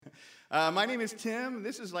My name is Tim.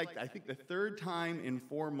 This is I think the third time in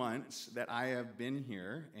 4 months that I have been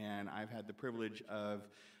here, and I've had the privilege of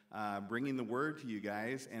bringing the word to you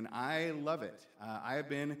guys, and I love it. I have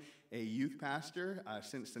been a youth pastor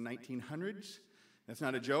since the 1900s. That's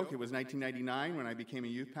not a joke. It was 1999 when I became a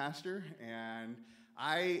youth pastor, and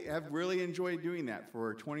I have really enjoyed doing that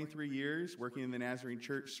for 23 years, working in the Nazarene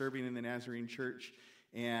Church, serving in the Nazarene Church,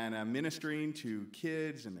 and ministering to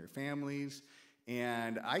kids and their families.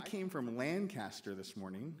 And I came from Lancaster this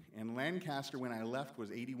morning, and Lancaster, when I left,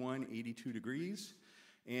 was 81, 82 degrees.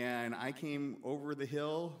 And I came over the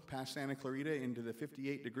hill past Santa Clarita into the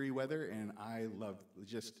 58-degree weather, and I love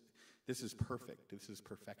this is perfect. This is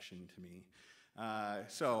perfection to me.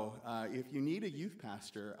 So if you need a youth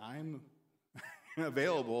pastor, I'm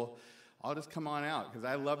available. I'll just come on out because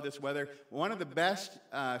I love this weather. One of the best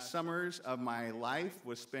summers of my life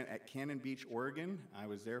was spent at Cannon Beach, Oregon. I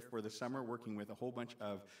was there for the summer working with a whole bunch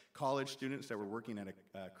of college students that were working at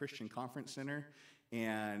a Christian conference center.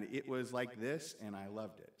 And it was like this, and I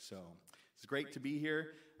loved it. So it's great to be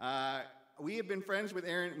here. We have been friends with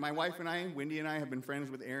Aaron. My wife and I, Wendy and I, have been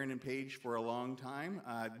friends with Aaron and Paige for a long time.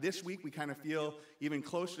 This week, we kind of feel even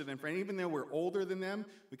closer than friends. Even though we're older than them,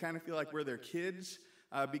 we kind of feel like we're their kids.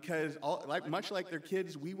 Because much like their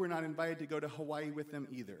kids, we were not invited to go to Hawaii with them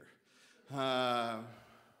either.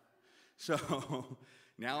 So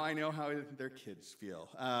now I know how their kids feel.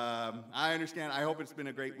 I understand. I hope it's been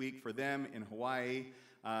a great week for them in Hawaii.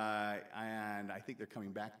 And I think they're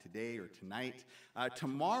coming back today or tonight.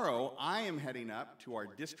 Tomorrow, I am heading up to our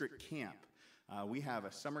district camp. We have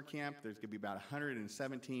a summer camp. There's going to be about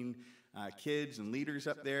 117 kids and leaders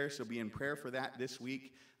up there, so be in prayer for that this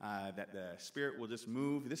week, that the Spirit will just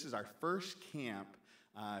move. This is our first camp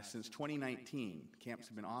since 2019. Camps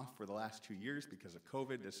have been off for the last 2 years because of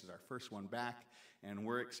COVID. This is our first one back, and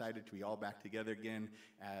we're excited to be all back together again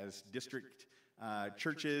as district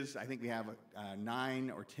churches. I think we have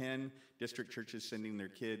 9 or 10 district churches sending their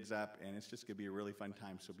kids up, and it's just going to be a really fun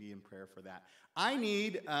time, so be in prayer for that. I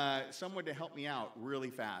need someone to help me out really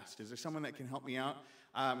fast. Is there someone that can help me out?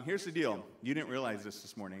 Here's the deal. You didn't realize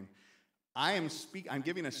this morning. I'm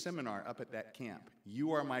giving a seminar up at that camp.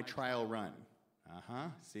 You are my trial run.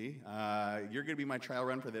 See? You're going to be my trial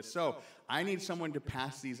run for this. So I need someone to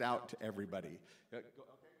pass these out to everybody. Okay, come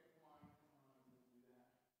on.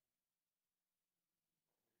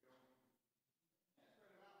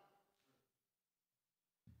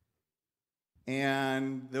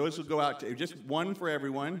 And those will go out to just one for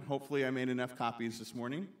everyone. Hopefully I made enough copies this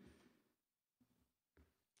morning.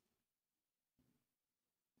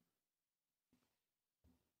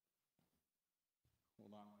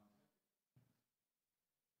 Hold on.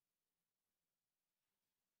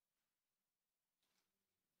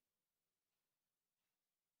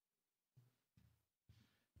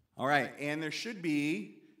 All right, and there should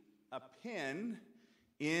be a pin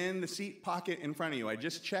in the seat pocket in front of you. I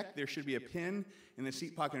just checked. There should be a pin in the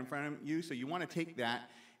seat pocket in front of you, so you want to take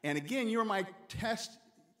that. And again, you're my test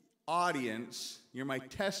audience. You're my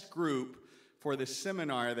test group for the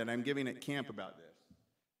seminar that I'm giving at camp about this.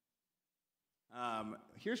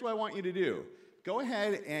 Here's what I want you to do. Go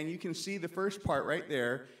ahead, and you can see the first part right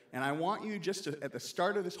there, and I want you just to, at the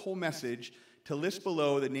start of this whole message, to list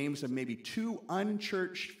below the names of maybe 2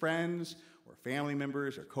 unchurched friends or family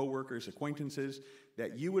members or coworkers, acquaintances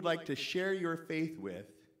that you would like to share your faith with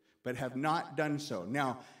but have not done so.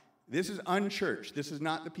 Now, this is unchurched. This is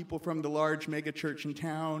not the people from the large mega church in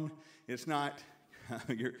town. It's not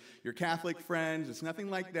your Catholic friends. It's nothing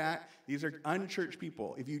like that. These are unchurched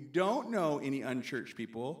people. If you don't know any unchurched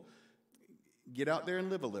people, get out there and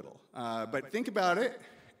live a little. But think about it.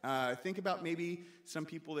 Think about maybe some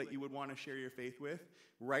people that you would want to share your faith with.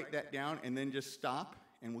 Write that down and then just stop,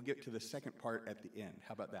 and we'll get to the second part at the end.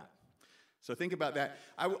 How about that? So think about that.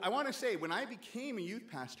 I want to say, when I became a youth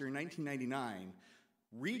pastor in 1999,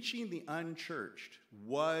 reaching the unchurched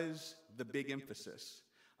was the big emphasis.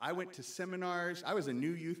 I went to seminars. I was a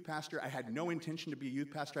new youth pastor. I had no intention to be a youth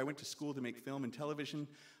pastor. I went to school to make film and television.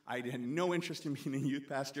 I had no interest in being a youth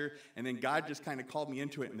pastor, and then God just kind of called me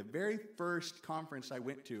into it. And the very first conference I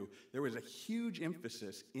went to, there was a huge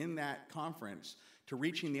emphasis in that conference to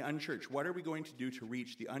reaching the unchurched. What are we going to do to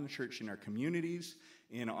reach the unchurched in our communities,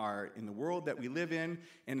 in the world that we live in?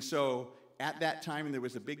 And so at that time, there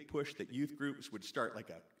was a big push that youth groups would start like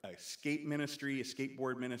a skate ministry, a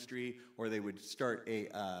skateboard ministry, or they would start a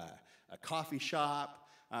coffee shop.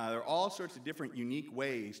 There are all sorts of different unique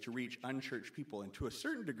ways to reach unchurched people. And to a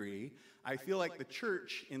certain degree, I feel like the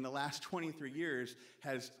church in the last 23 years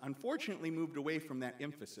has unfortunately moved away from that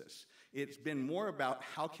emphasis. It's been more about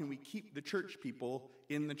how can we keep the church people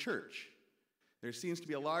in the church. There seems to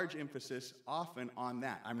be a large emphasis often on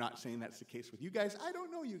that. I'm not saying that's the case with you guys. I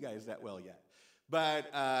don't know you guys that well yet. But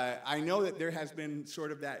I know that there has been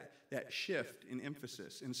sort of that shift in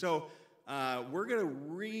emphasis. And so we're going to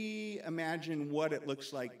reimagine what it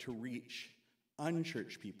looks like to reach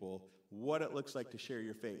unchurched people, what it looks like to share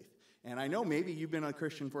your faith. And I know maybe you've been a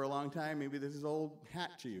Christian for a long time. Maybe this is old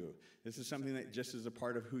hat to you. This is something that just is a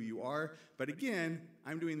part of who you are. But again,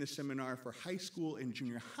 I'm doing this seminar for high school and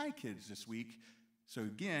junior high kids this week. So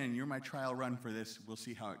again, you're my trial run for this. We'll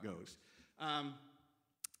see how it goes. I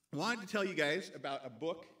wanted to tell you guys about a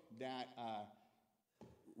book that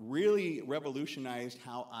really revolutionized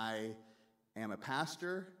how I am a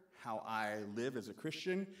pastor, how I live as a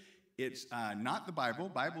Christian. It's not the Bible.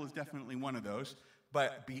 Bible is definitely one of those.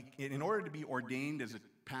 But in order to be ordained as a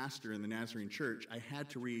pastor in the Nazarene Church, I had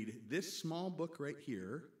to read this small book right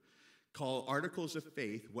here called Articles of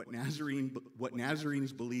Faith, What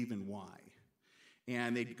Nazarenes Believe and Why.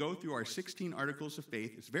 And they go through our 16 Articles of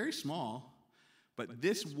Faith. It's very small, but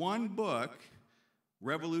this one book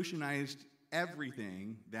revolutionized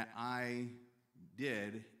everything that I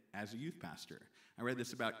did as a youth pastor. I read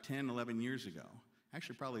this about 10, 11 years ago.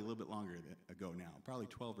 Actually, probably a little bit longer ago now, probably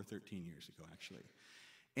 12 or 13 years ago, actually.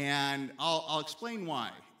 And I'll explain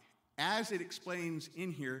why. As it explains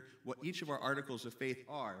in here what each of our articles of faith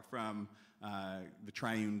are, from the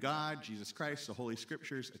triune God, Jesus Christ, the Holy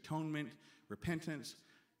Scriptures, atonement, repentance,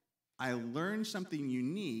 I learned something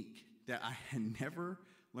unique that I had never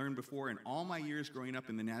learned before in all my years growing up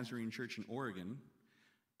in the Nazarene Church in Oregon.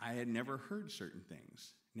 I had never heard certain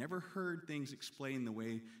things. Never heard things explained the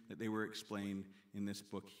way that they were explained in this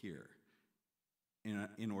book here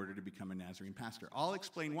in order to become a Nazarene pastor. I'll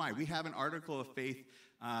explain why. We have an article of faith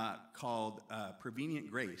called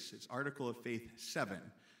Prevenient Grace. It's Article of Faith 7.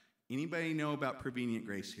 Anybody know about Prevenient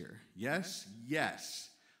Grace here? Yes? Yes.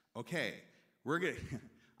 Okay.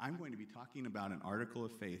 I'm going to be talking about an article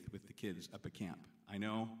of faith with the kids up at camp. I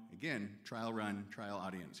know, again, trial run, trial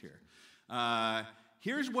audience here.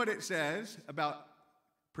 Here's what it says about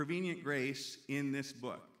prevenient grace in this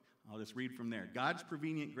book. I'll just read from there. God's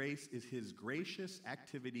prevenient grace is his gracious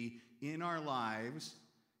activity in our lives,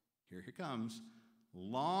 here it comes,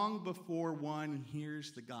 long before one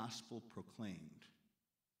hears the gospel proclaimed.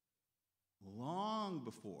 Long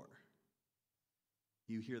before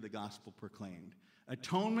you hear the gospel proclaimed.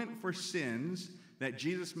 Atonement for sins that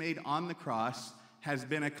Jesus made on the cross has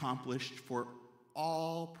been accomplished for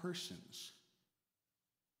all persons.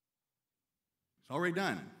 It's already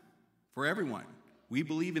done for everyone. We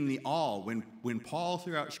believe in the all. When Paul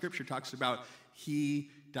throughout Scripture talks about he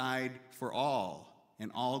died for all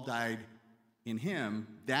and all died in him,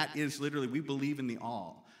 that is literally, we believe in the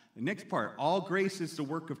all. The next part, all grace is the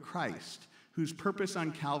work of Christ, whose purpose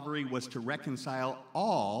on Calvary was to reconcile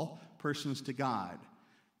all persons to God.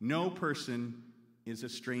 No person is a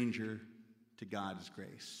stranger to God's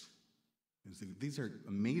grace. These are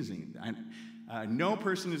amazing. No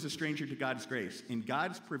person is a stranger to God's grace. In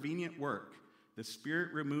God's prevenient work, the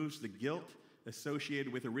Spirit removes the guilt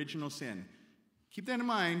associated with original sin. Keep that in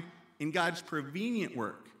mind. In God's prevenient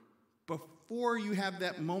work, before you have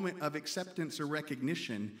that moment of acceptance or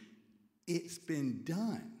recognition, it's been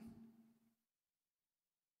done.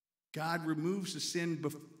 God removes the sin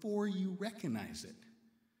before you recognize it.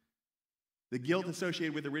 The guilt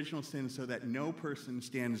associated with original sin so that no person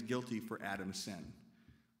stands guilty for Adam's sin.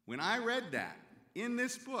 When I read that in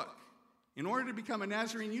this book, in order to become a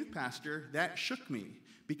Nazarene youth pastor, that shook me.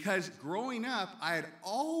 Because growing up, I had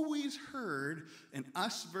always heard an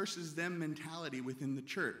us versus them mentality within the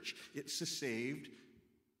church. It's the saved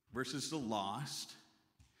versus the lost.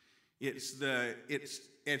 It's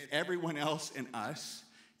everyone else and us.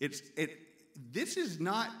 This is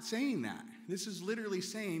not saying that. This is literally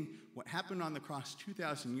saying what happened on the cross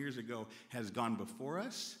 2,000 years ago has gone before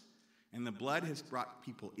us, and the blood has brought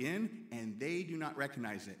people in, and they do not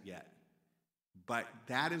recognize it yet. But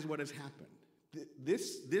that is what has happened.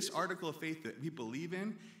 This article of faith that we believe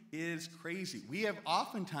in is crazy. We have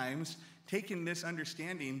oftentimes taken this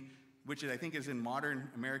understanding, which I think is in modern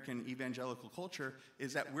American evangelical culture,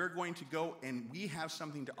 is that we're going to go and we have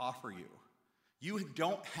something to offer you. You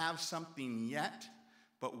don't have something yet,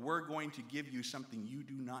 but we're going to give you something you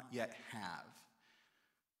do not yet have.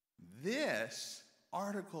 This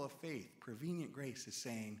article of faith, Prevenient Grace, is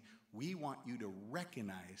saying, we want you to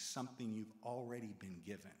recognize something you've already been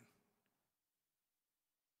given.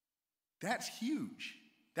 That's huge.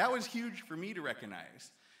 That was huge for me to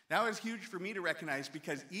recognize. That was huge for me to recognize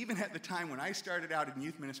because even at the time when I started out in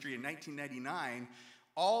youth ministry in 1999,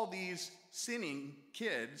 all these sinning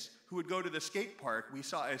kids who would go to the skate park, we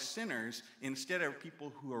saw as sinners instead of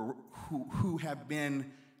people who have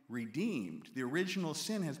been redeemed. The original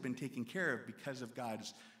sin has been taken care of because of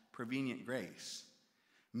God's prevenient grace.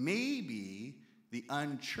 Maybe the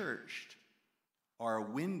unchurched are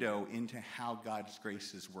a window into how God's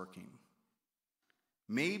grace is working.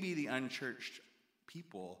 Maybe the unchurched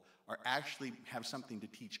people are actually have something to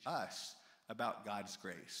teach us about God's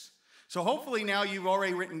grace. So hopefully now you've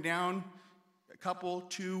already written down a couple,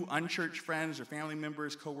 2 unchurched friends or family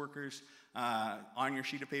members, coworkers on your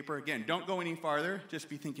sheet of paper. Again, don't go any farther. Just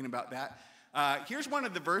be thinking about that. Here's one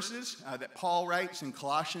of the verses that Paul writes in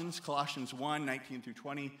Colossians 1, 19 through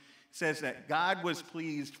 20. It says that God was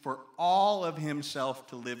pleased for all of himself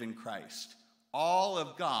to live in Christ. All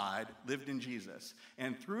of God lived in Jesus.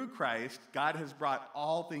 And through Christ, God has brought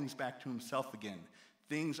all things back to himself again.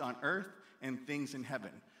 Things on earth and things in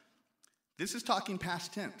heaven. This is talking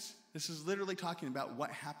past tense. This is literally talking about what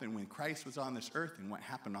happened when Christ was on this earth and what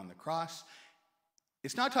happened on the cross.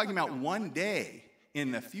 It's not talking about one day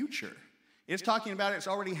in the future. It's talking about it's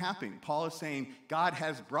already happening. Paul is saying God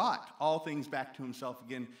has brought all things back to himself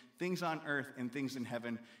again, things on earth and things in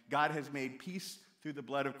heaven. God has made peace through the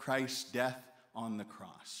blood of Christ's death on the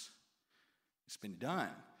cross. It's been done.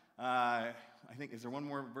 I think, is there one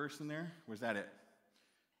more verse in there? Or is that it?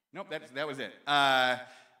 Nope, that was it.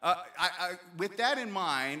 With that in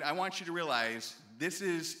mind, I want you to realize this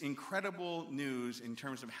is incredible news in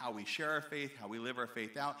terms of how we share our faith, how we live our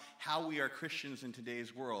faith out, how we are Christians in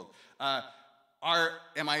today's world.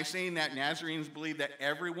 Am I saying that Nazarenes believe that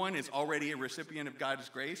everyone is already a recipient of God's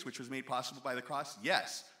grace, which was made possible by the cross?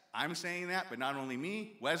 Yes, I'm saying that, but not only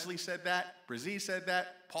me. Wesley said that. Brazee said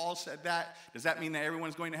that. Paul said that. Does that mean that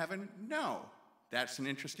everyone's going to heaven? No. That's an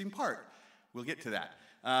interesting part. We'll get to that.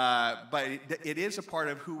 But it is a part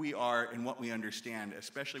of who we are and what we understand,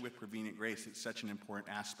 especially with prevenient grace. It's such an important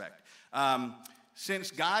aspect.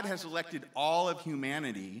 Since God has elected all of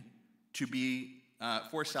humanity to be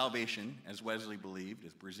for salvation, as Wesley believed,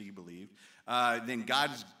 as Brazee believed, then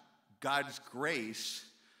God's grace,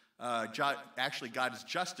 actually God's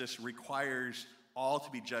justice requires all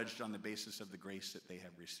to be judged on the basis of the grace that they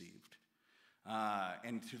have received,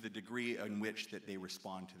 and to the degree in which that they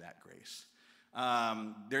respond to that grace.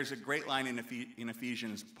 There's a great line in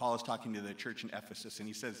Ephesians. Paul is talking to the church in Ephesus, and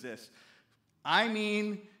he says this: I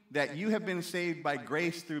mean that you have been saved by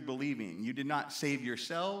grace through believing. You did not save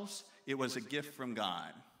yourselves. It was a gift from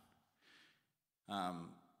God.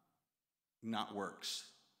 Not works.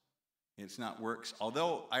 It's not works.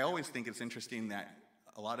 Although I always think it's interesting that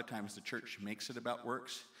a lot of times the church makes it about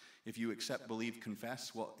works. If you accept, believe,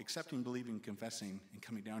 confess, well, accepting, believing, confessing, and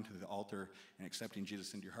coming down to the altar and accepting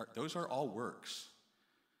Jesus into your heart, those are all works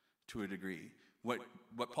to a degree. What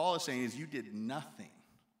Paul is saying is you did nothing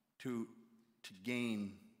to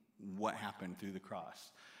gain what happened through the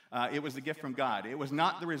cross. It was a gift from God. It was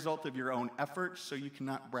not the result of your own efforts, so you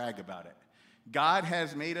cannot brag about it. God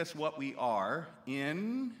has made us what we are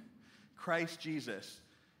in Christ Jesus.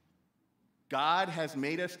 God has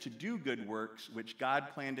made us to do good works, which God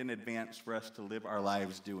planned in advance for us to live our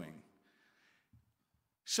lives doing.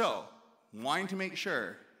 So, wanting to make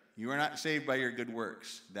sure you are not saved by your good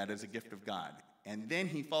works, that is a gift of God. And then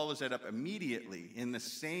he follows that up immediately in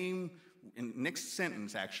the next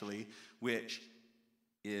sentence, actually, which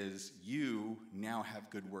is you now have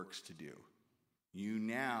good works to do. You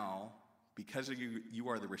now, because of you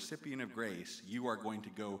are the recipient of grace, you are going to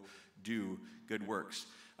go do good works.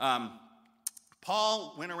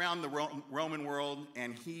 Paul went around the Roman world,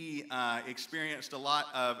 and he experienced a lot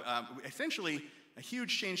of, essentially, a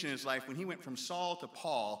huge change in his life. When he went from Saul to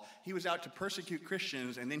Paul, he was out to persecute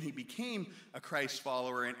Christians, and then he became a Christ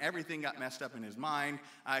follower, and everything got messed up in his mind.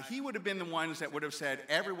 He would have been the ones that would have said,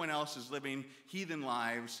 everyone else is living heathen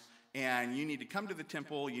lives, and you need to come to the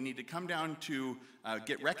temple, you need to come down to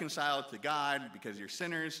get reconciled to God because you're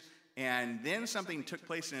sinners. And then something took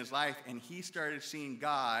place in his life, and he started seeing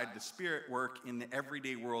God, the Spirit, work in the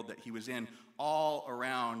everyday world that he was in all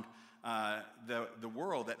around the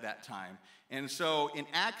world at that time. And so in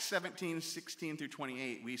Acts 17, 16 through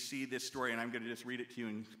 28, we see this story, and I'm going to just read it to you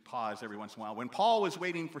and pause every once in a while. When Paul was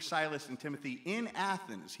waiting for Silas and Timothy in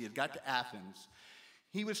Athens, he had got to Athens,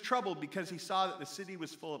 he was troubled because he saw that the city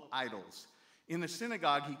was full of idols. In the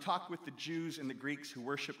synagogue, he talked with the Jews and the Greeks who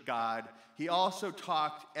worship God. He also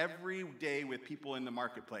talked every day with people in the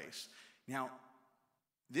marketplace. Now,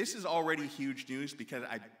 this is already huge news because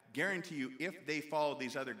guarantee you, if they followed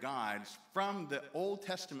these other gods from the Old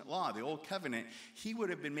Testament law, the Old Covenant, he would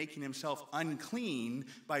have been making himself unclean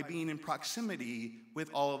by being in proximity with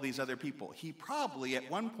all of these other people. He probably, at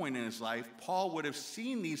one point in his life, Paul would have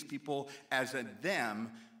seen these people as a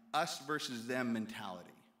them, us versus them mentality.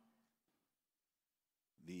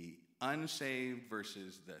 The unsaved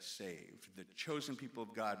versus the saved, the chosen people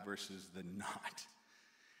of God versus the not.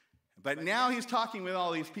 But now he's talking with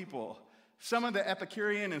all these people. Some of the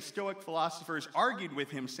Epicurean and Stoic philosophers argued with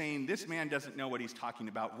him, saying, this man doesn't know what he's talking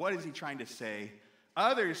about. What is he trying to say?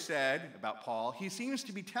 Others said about Paul, he seems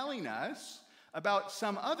to be telling us about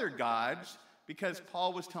some other gods, because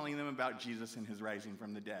Paul was telling them about Jesus and his rising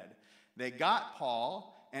from the dead. They got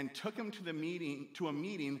Paul and took him to a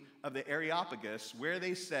meeting of the Areopagus, where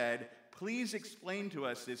they said, please explain to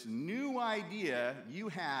us this new idea you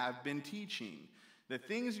have been teaching. The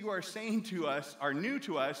things you are saying to us are new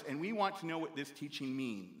to us, and we want to know what this teaching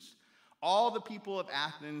means. All the people of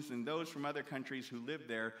Athens and those from other countries who lived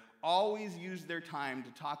there always used their time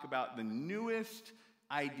to talk about the newest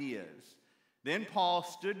ideas. Then Paul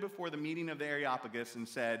stood before the meeting of the Areopagus and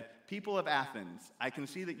said, people of Athens, I can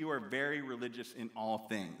see that you are very religious in all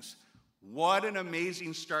things. What an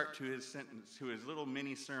amazing start to his sentence, to his little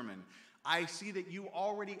mini sermon. I see that you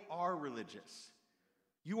already are religious.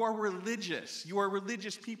 You are religious. You are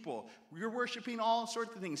religious people. You're worshiping all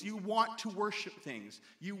sorts of things. You want to worship things.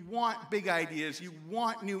 You want big ideas. You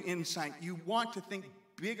want new insight. You want to think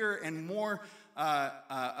bigger and more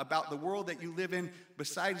about the world that you live in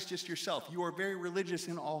besides just yourself. You are very religious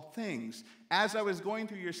in all things. As I was going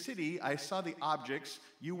through your city, I saw the objects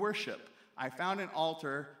you worship. I found an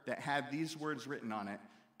altar that had these words written on it,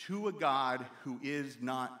 to a God who is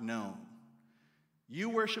not known. You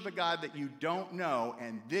worship a God that you don't know,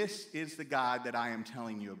 and this is the God that I am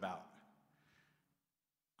telling you about.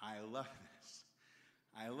 I love this.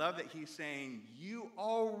 I love that he's saying, you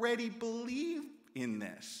already believe in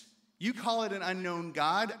this. You call it an unknown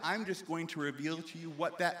God. I'm just going to reveal to you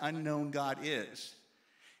what that unknown God is.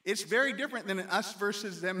 It's very different than an us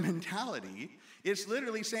versus them mentality. It's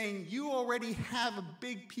literally saying, you already have a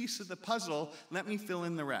big piece of the puzzle. Let me fill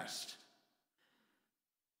in the rest.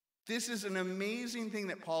 This is an amazing thing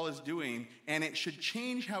that Paul is doing, and it should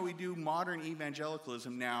change how we do modern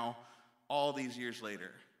evangelicalism now, all these years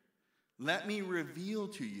later. Let me reveal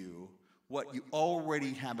to you what you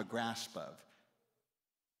already have a grasp of.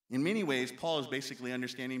 In many ways, Paul is basically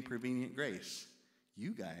understanding prevenient grace.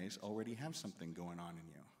 You guys already have something going on in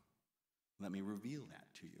you. Let me reveal that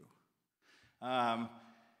to you.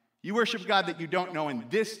 You worship God that you don't know, and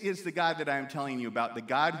this is the God that I am telling you about, the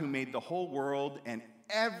God who made the whole world, and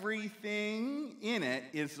everything in it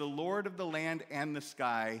is the Lord of the land and the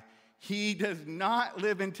sky. He does not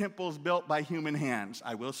live in temples built by human hands.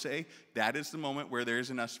 I will say that is the moment where there is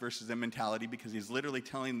an us versus them mentality, because he's literally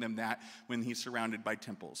telling them that when he's surrounded by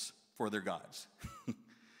temples for their gods.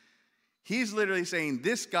 He's literally saying,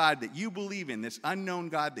 this God that you believe in, this unknown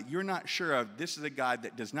God that you're not sure of, this is a God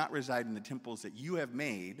that does not reside in the temples that you have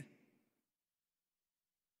made.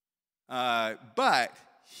 But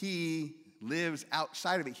he lives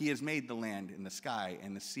outside of it. He has made the land and the sky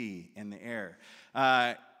and the sea and the air.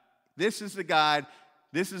 This is the God,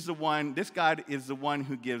 this God is the one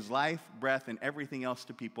who gives life, breath, and everything else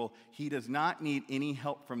to people. He does not need any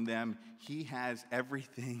help from them. He has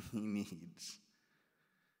everything he needs.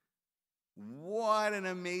 What an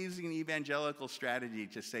amazing evangelical strategy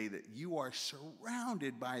to say that you are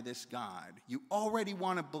surrounded by this God. You already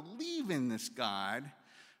want to believe in this God.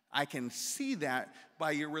 I can see that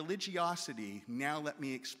by your religiosity. Now let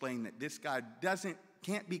me explain that this God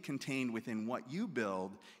can't be contained within what you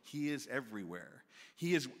build. He is everywhere.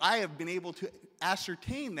 I have been able to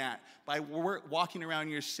ascertain that by walking around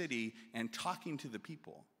your city and talking to the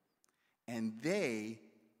people. And they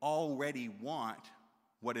already want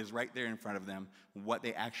what is right there in front of them, what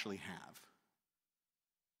they actually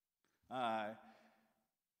have.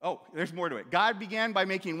 There's more to it. God began by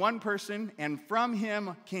making one person, and from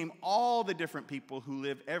him came all the different people who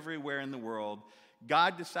live everywhere in the world.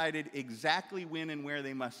 God decided exactly when and where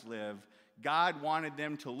they must live. God wanted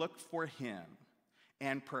them to look for him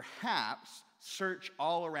and perhaps search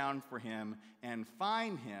all around for him and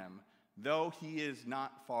find him, though he is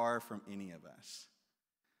not far from any of us.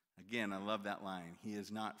 Again, I love that line. He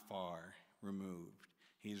is not far removed.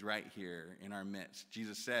 He's right here in our midst.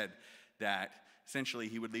 Jesus said that essentially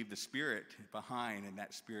he would leave the Spirit behind, and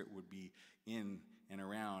that Spirit would be in and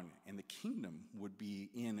around, and the kingdom would be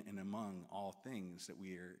in and among all things that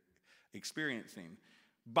we are experiencing.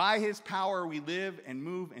 By his power we live and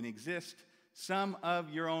move and exist. Some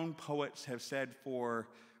of your own poets have said, for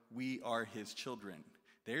we are his children.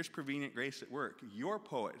 There's prevenient grace at work. Your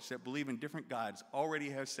poets that believe in different gods already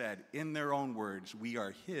have said, in their own words, we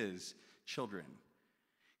are his children.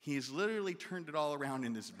 He's literally turned it all around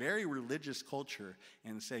in this very religious culture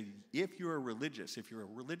and said, if you're a religious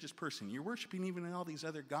person, you're worshiping even all these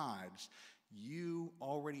other gods, you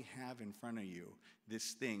already have in front of you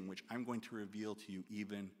this thing which I'm going to reveal to you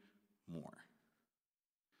even more.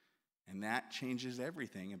 And that changes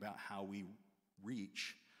everything about how we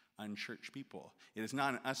reach unchurched people. It is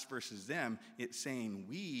not an us versus them. It's saying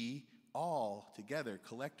we all together,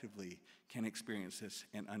 collectively, can experience this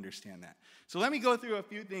and understand that. So let me go through a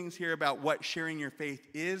few things here about what sharing your faith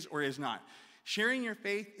is or is not. Sharing your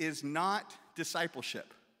faith is not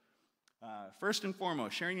discipleship. First and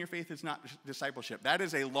foremost, sharing your faith is not discipleship. That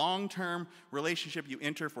is a long-term relationship you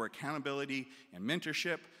enter for accountability and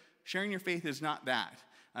mentorship. Sharing your faith is not that.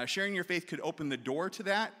 Sharing your faith could open the door to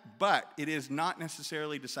that, but it is not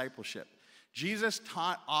necessarily discipleship. Jesus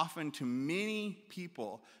taught often to many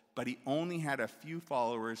people, but he only had a few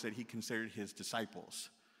followers that he considered his disciples.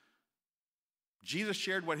 Jesus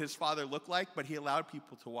shared what his Father looked like, but he allowed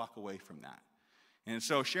people to walk away from that. And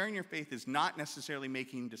so sharing your faith is not necessarily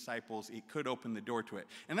making disciples. It could open the door to it.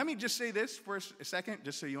 And let me just say this for a second,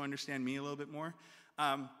 just so you understand me a little bit more.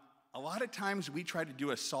 A lot of times we try to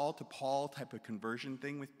do a Saul to Paul type of conversion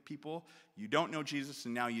thing with people. You don't know Jesus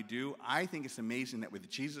and now you do. I think it's amazing that with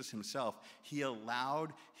Jesus himself, he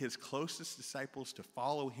allowed his closest disciples to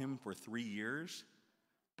follow him for 3 years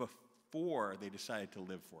before they decided to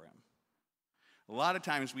live for him. A lot of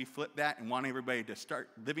times we flip that and want everybody to start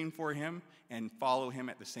living for him and follow him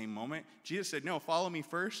at the same moment. Jesus said, no, follow me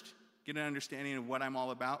first. Get an understanding of what I'm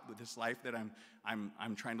all about with this life that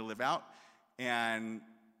I'm trying to live out.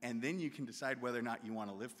 And then you can decide whether or not you want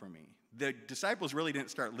to live for me. The disciples really didn't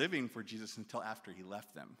start living for Jesus until after he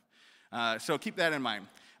left them. So keep that in mind.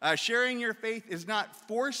 Sharing your faith is not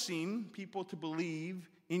forcing people to believe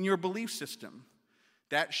in your belief system.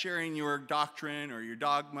 That's sharing your doctrine or your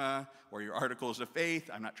dogma or your articles of faith.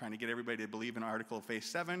 I'm not trying to get everybody to believe in Article of Faith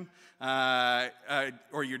 7.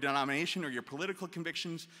 Or your denomination or your political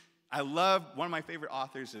convictions. I love, one of my favorite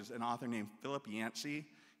authors is an author named Philip Yancey.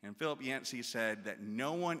 And Philip Yancey said that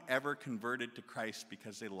no one ever converted to Christ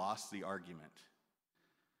because they lost the argument.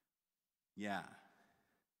 Yeah.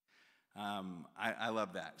 I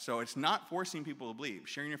love that. So it's not forcing people to believe.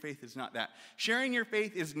 Sharing your faith is not that. Sharing your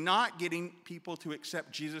faith is not getting people to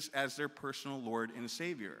accept Jesus as their personal Lord and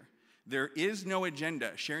Savior. There is no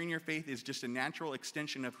agenda. Sharing your faith is just a natural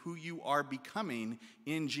extension of who you are becoming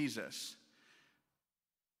in Jesus.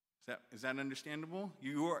 Is that understandable?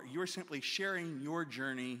 You're simply sharing your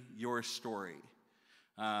journey, your story.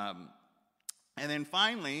 And then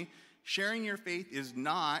finally, sharing your faith is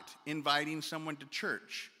not inviting someone to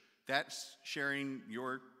church. That's sharing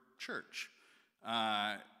your church.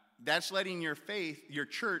 That's letting your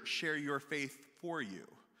church share your faith for you.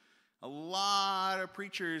 A lot of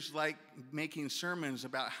preachers like making sermons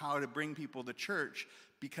about how to bring people to church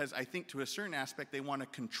because I think to a certain aspect they want to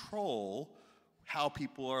control how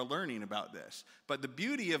people are learning about this. But the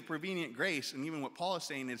beauty of prevenient grace, and even what Paul is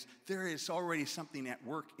saying, is there is already something at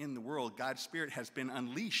work in the world. God's Spirit has been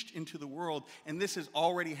unleashed into the world, and this is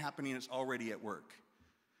already happening. It's already at work.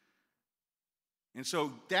 And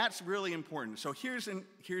so that's really important. So here's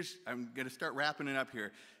I'm going to start wrapping it up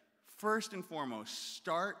here. First and foremost,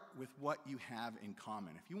 start with what you have in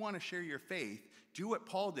common. If you want to share your faith, do what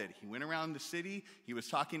Paul did. He went around the city, he was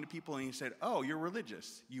talking to people, and he said, oh, you're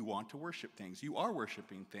religious. You want to worship things. You are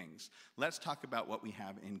worshiping things. Let's talk about what we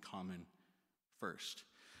have in common first.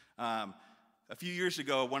 A few years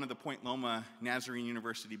ago, one of the Point Loma Nazarene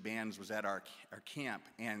University bands was at our camp,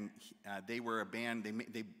 and they were a band,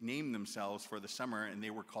 they named themselves for the summer, and they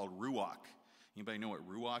were called Ruach. Anybody know what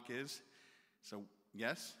Ruach is? So,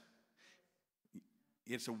 yes?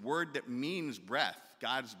 It's a word that means breath,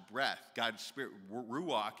 God's Spirit.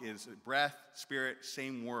 Ruach is breath, spirit,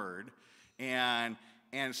 same word. And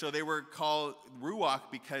so they were called Ruach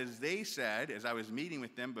because they said, as I was meeting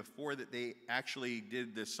with them before that they actually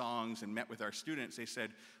did the songs and met with our students, they said,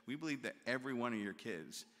 we believe that every one of your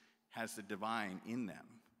kids has the divine in them.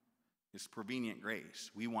 It's prevenient grace.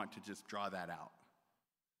 We want to just draw that out.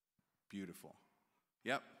 Beautiful.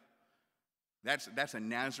 Yep. That's a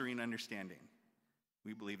Nazarene understanding.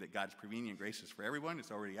 We believe that God's prevenient grace is for everyone. It's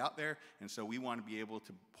already out there. And so we want to be able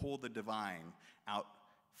to pull the divine out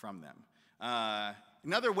from them.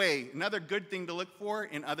 Another good thing to look for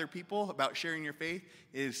in other people about sharing your faith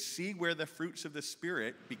is see where the fruits of the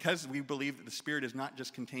Spirit, because we believe that the Spirit is not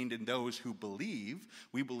just contained in those who believe.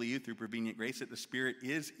 We believe through prevenient grace that the Spirit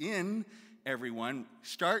is in everyone.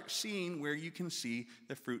 Start seeing where you can see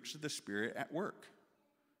the fruits of the Spirit at work.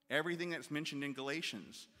 Everything that's mentioned in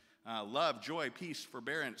Galatians. Love, joy, peace,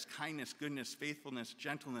 forbearance, kindness, goodness, faithfulness,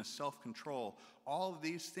 gentleness, self-control. All of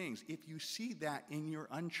these things. If you see that in your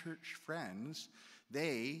unchurched friends,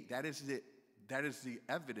 that is the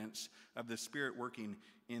evidence of the Spirit working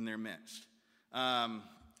in their midst.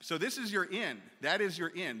 So this is your in. That is your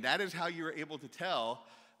in. That is how you are able to tell.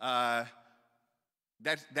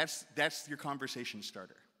 That's your conversation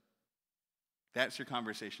starter. That's your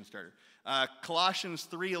conversation starter. Colossians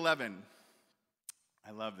 3:11.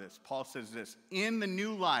 I love this. Paul says this: in the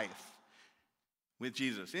new life with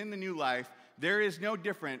Jesus, in the new life, there is no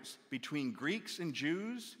difference between Greeks and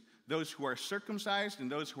Jews, those who are circumcised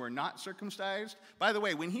and those who are not circumcised. By the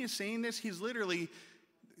way, when he is saying this, he's literally,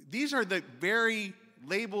 these are the very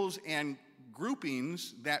labels and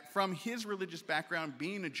groupings that from his religious background,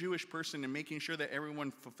 being a Jewish person and making sure that everyone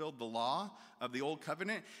fulfilled the law of the old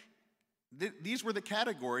covenant, these were the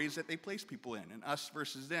categories that they placed people in, and us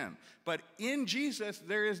versus them. But in Jesus,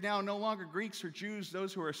 there is now no longer Greeks or Jews,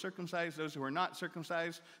 those who are circumcised, those who are not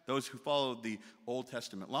circumcised, those who follow the Old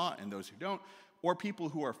Testament law and those who don't, or people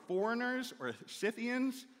who are foreigners or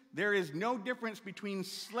Scythians. There is no difference between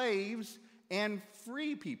slaves and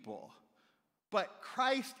free people. But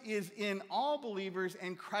Christ is in all believers,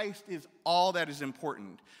 and Christ is all that is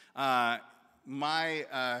important. My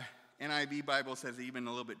NIV Bible says it even a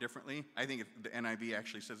little bit differently. I think the NIV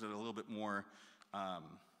actually says it a little bit more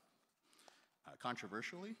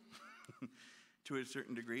controversially to a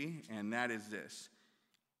certain degree, and that is this.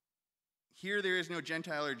 Here there is no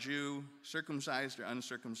Gentile or Jew, circumcised or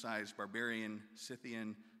uncircumcised, barbarian,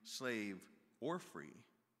 Scythian, slave, or free.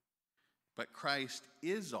 But Christ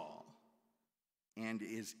is all and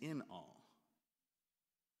is in all.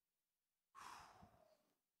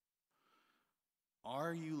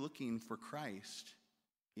 Are you looking for Christ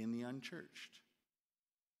in the unchurched?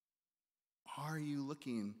 Are you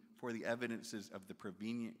looking for the evidences of the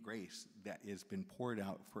prevenient grace that has been poured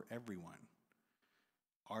out for everyone?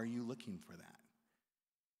 Are you looking for that?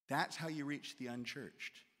 That's how you reach the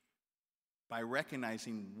unchurched, by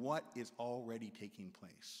recognizing what is already taking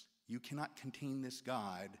place. You cannot contain this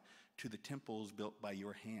God to the temples built by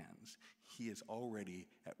your hands. He is already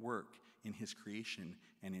at work in his creation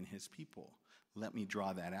and in his people. Let me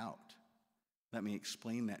draw that out. Let me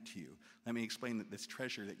explain that to you. Let me explain that this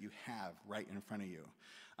treasure that you have right in front of you.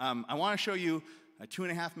 I want to show you a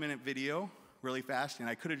 2.5-minute video really fast, and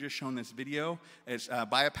I could have just shown this video. It's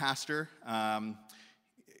by a pastor.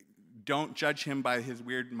 Don't judge him by his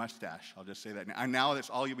weird mustache. I'll just say that. Now that's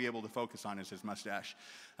all you'll be able to focus on is his mustache.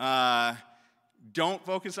 Don't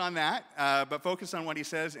focus on that, but focus on what he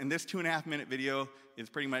says. And this 2.5-minute video is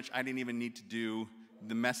pretty much, I didn't even need to do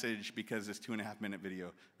the message because this 2.5-minute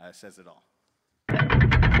video says it all.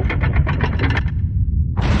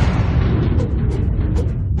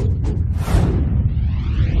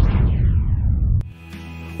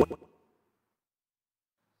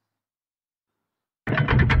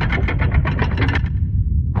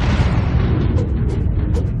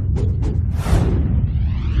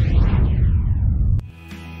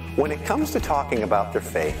 When it comes to talking about their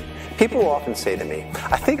faith, people will often say to me,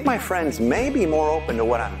 I think my friends may be more open to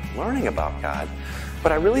what I'm learning about God,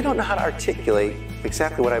 but I really don't know how to articulate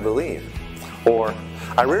exactly what I believe. Or,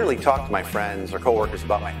 I rarely talk to my friends or coworkers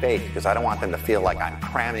about my faith because I don't want them to feel like I'm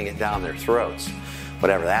cramming it down their throats.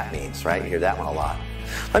 Whatever that means, right? You hear that one a lot.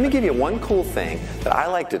 Let me give you one cool thing that I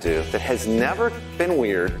like to do that has never been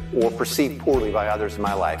weird or perceived poorly by others in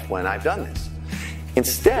my life when I've done this.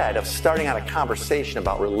 Instead of starting out a conversation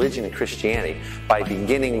about religion and Christianity by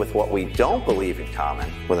beginning with what we don't believe in common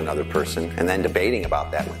with another person and then debating about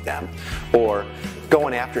that with them, or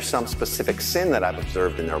going after some specific sin that I've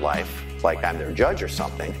observed in their life, like I'm their judge or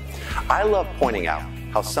something, I love pointing out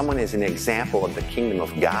how someone is an example of the kingdom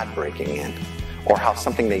of God breaking in, or how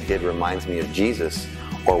something they did reminds me of Jesus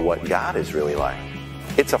or what God is really like.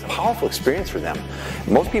 It's a powerful experience for them.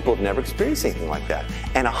 Most people have never experienced anything like that.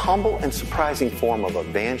 And a humble and surprising form of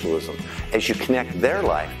evangelism as you connect their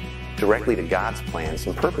life directly to God's plans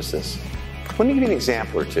and purposes. Let me give you an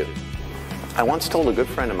example or two. I once told a good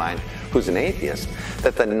friend of mine who's an atheist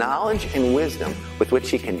that the knowledge and wisdom with which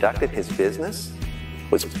he conducted his business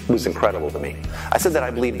was incredible to me. I said that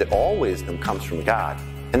I believe that all wisdom comes from God.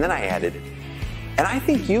 And then I added, and I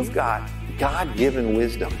think you've got God-given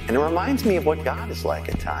wisdom. And it reminds me of what God is like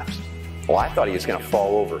at times. Well, I thought he was going to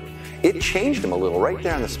fall over. It changed him a little right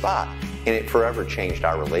there on the spot, and it forever changed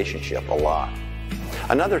our relationship a lot.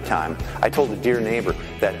 Another time, I told a dear neighbor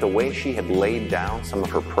that the way she had laid down some of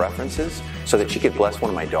her preferences so that she could bless one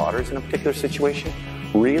of my daughters in a particular situation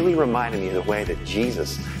really reminded me of the way that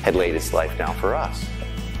Jesus had laid his life down for us.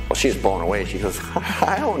 Well, she's blown away. She goes,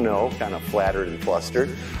 I don't know, kind of flattered and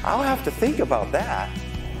flustered. I'll have to think about that.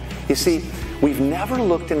 You see, we've never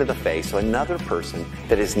looked into the face of another person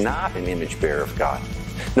that is not an image bearer of God.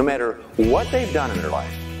 No matter what they've done in their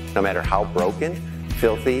life, no matter how broken,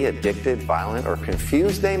 filthy, addicted, violent, or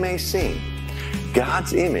confused they may seem,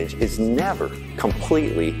 God's image is never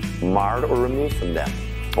completely marred or removed from them,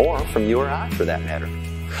 or from you or I for that matter.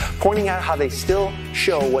 Pointing out how they still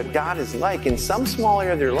show what God is like in some small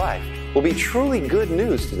area of their life will be truly good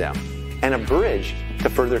news to them and a bridge to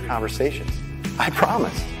further conversations. I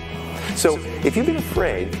promise. So if you've been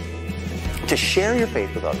afraid to share your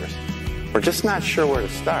faith with others, or just not sure where to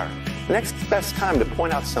start, the next best time to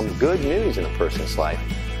point out some good news in a person's life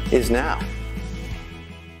is now.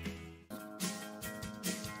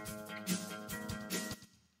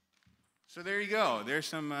 So there you go. There's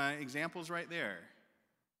some examples right there.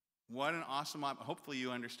 What an awesome, hopefully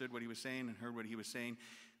you understood what he was saying and heard what he was saying.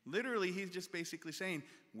 Literally, he's just basically saying,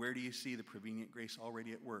 where do you see the prevenient grace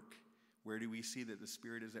already at work? Where do we see that the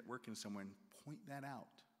Spirit is at work in someone? Point that out.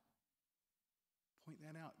 Point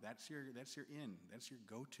that out. That's your in. That's your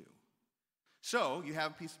go-to. So you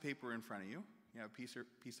have a piece of paper in front of you. You have a piece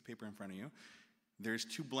of paper in front of you. There's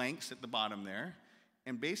 2 blanks at the bottom there.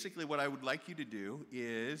 And basically what I would like you to do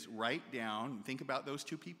is write down, think about those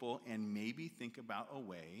 2 people, and maybe think about a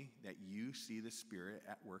way that you see the Spirit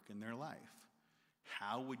at work in their life.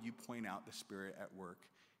 How would you point out the Spirit at work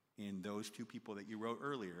in those 2 people that you wrote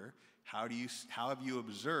earlier? How have you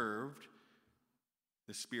observed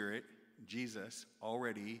the Spirit, Jesus,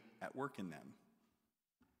 already at work in them?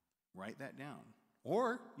 Write that down.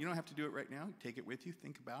 Or you don't have to do it right now. Take it with you.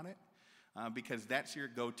 Think about it, because that's your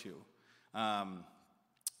go-to.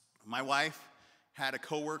 My wife had a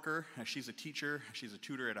coworker. She's a teacher. She's a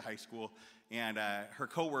tutor at a high school. And her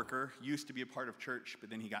coworker used to be a part of church,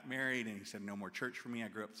 but then he got married, and he said, no more church for me. I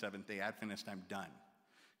grew up Seventh-day Adventist. I'm done.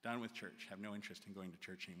 Done with church. Have no interest in going to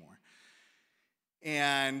church anymore.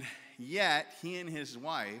 And yet, he and his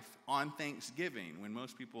wife, on Thanksgiving, when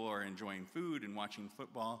most people are enjoying food and watching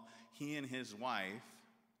football, he and his wife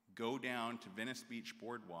go down to Venice Beach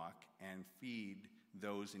Boardwalk and feed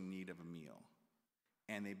those in need of a meal.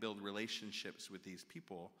 And they build relationships with these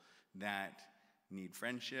people that need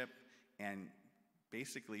friendship. And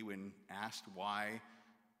basically, when asked why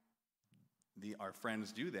our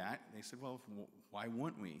friends do that, they said, well, why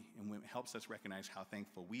wouldn't we? And it helps us recognize how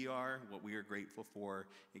thankful we are, what we are grateful for.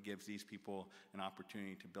 It gives these people an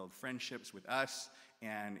opportunity to build friendships with us,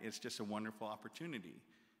 and it's just a wonderful opportunity.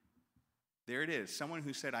 There it is. Someone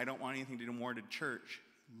who said, I don't want anything to do more to church.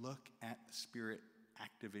 Look at the Spirit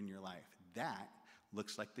active in your life. That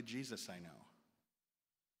looks like the Jesus I know.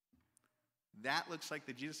 That looks like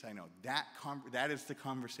the Jesus I know. That is the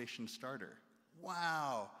conversation starter.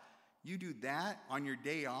 Wow. You do that on your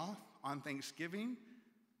day off, on Thanksgiving,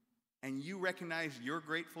 and you recognize your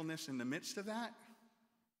gratefulness in the midst of that?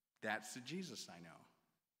 That's the Jesus I know.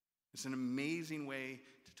 It's an amazing way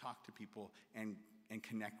to talk to people and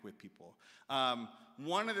connect with people.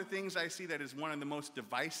 One of the things I see that is one of the most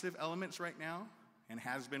divisive elements right now, and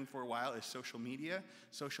has been for a while, is social media.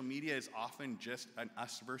 Social media is often just an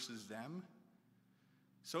us versus them.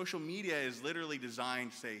 Social media is literally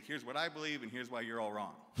designed to say, here's what I believe and here's why you're all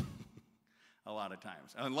wrong. A lot of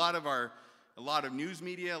times. A lot of news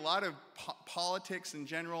media, a lot of politics in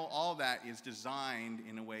general, all that is designed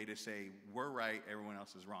in a way to say, we're right, everyone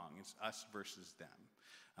else is wrong. It's us versus them.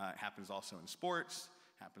 It happens also in sports,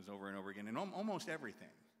 happens over and over again, in almost everything.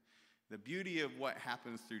 The beauty of what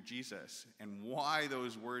happens through Jesus and why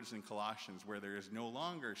those words in Colossians, where there is no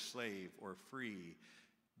longer slave or free,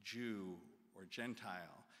 Jew or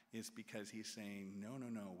Gentile, is because he's saying, no,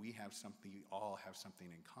 we all have something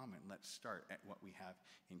in common. Let's start at what we have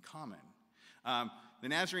in common. The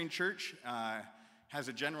Nazarene Church has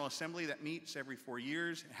a General Assembly that meets every 4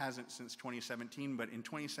 years. It hasn't since 2017, but in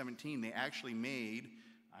 2017 they actually made,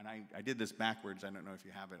 and I did this backwards, I don't know if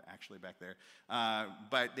you have it actually back there,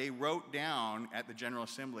 but they wrote down at the General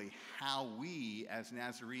Assembly how we as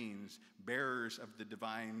Nazarenes, bearers of the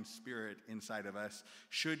divine spirit inside of us,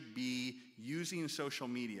 should be using social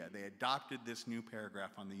media. They adopted this new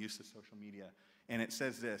paragraph on the use of social media, and it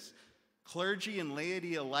says this: clergy and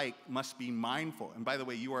laity alike must be mindful. And by the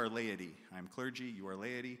way, you are laity. I'm clergy, you are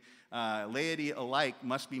laity. Laity alike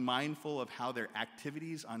must be mindful of how their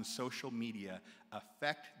activities on social media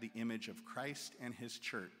affect the image of Christ and his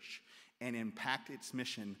church and impact its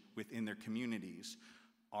mission within their communities.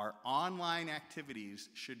 Our online activities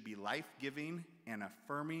should be life-giving and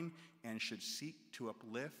affirming and should seek to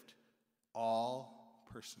uplift all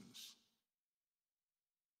persons.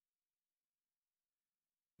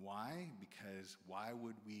 Why? Because why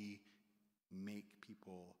would we make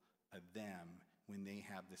people a them when they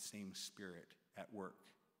have the same spirit at work?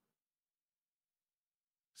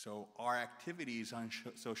 So our activities on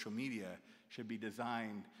social media should be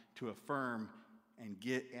designed to affirm and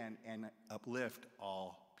and uplift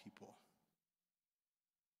all people.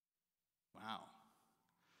 Wow.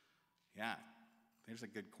 Yeah, there's a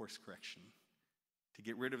good course correction to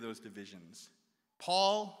get rid of those divisions.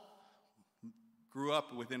 Paul grew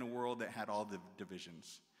up within a world that had all the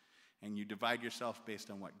divisions. And you divide yourself based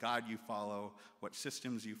on what God you follow, what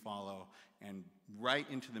systems you follow, and right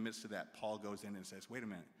into the midst of that, Paul goes in and says, wait a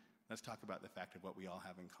minute, let's talk about the fact of what we all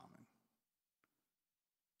have in common.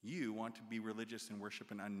 You want to be religious and worship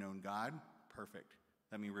an unknown God? Perfect.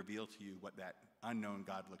 Let me reveal to you what that unknown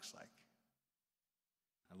God looks like.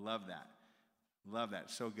 I love that. Love that.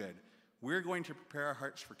 So good. We're going to prepare our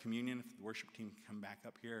hearts for communion. If the worship team can come back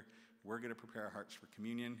up here, we're going to prepare our hearts for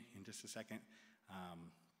communion in just a second.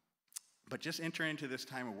 But just enter into this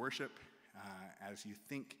time of worship as you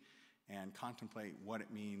think and contemplate what it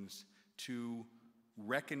means to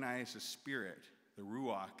recognize the Spirit, the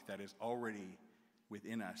Ruach, that is already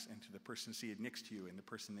within us, and to the person seated next to you and the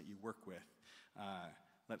person that you work with.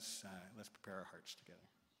 Let's prepare our hearts together.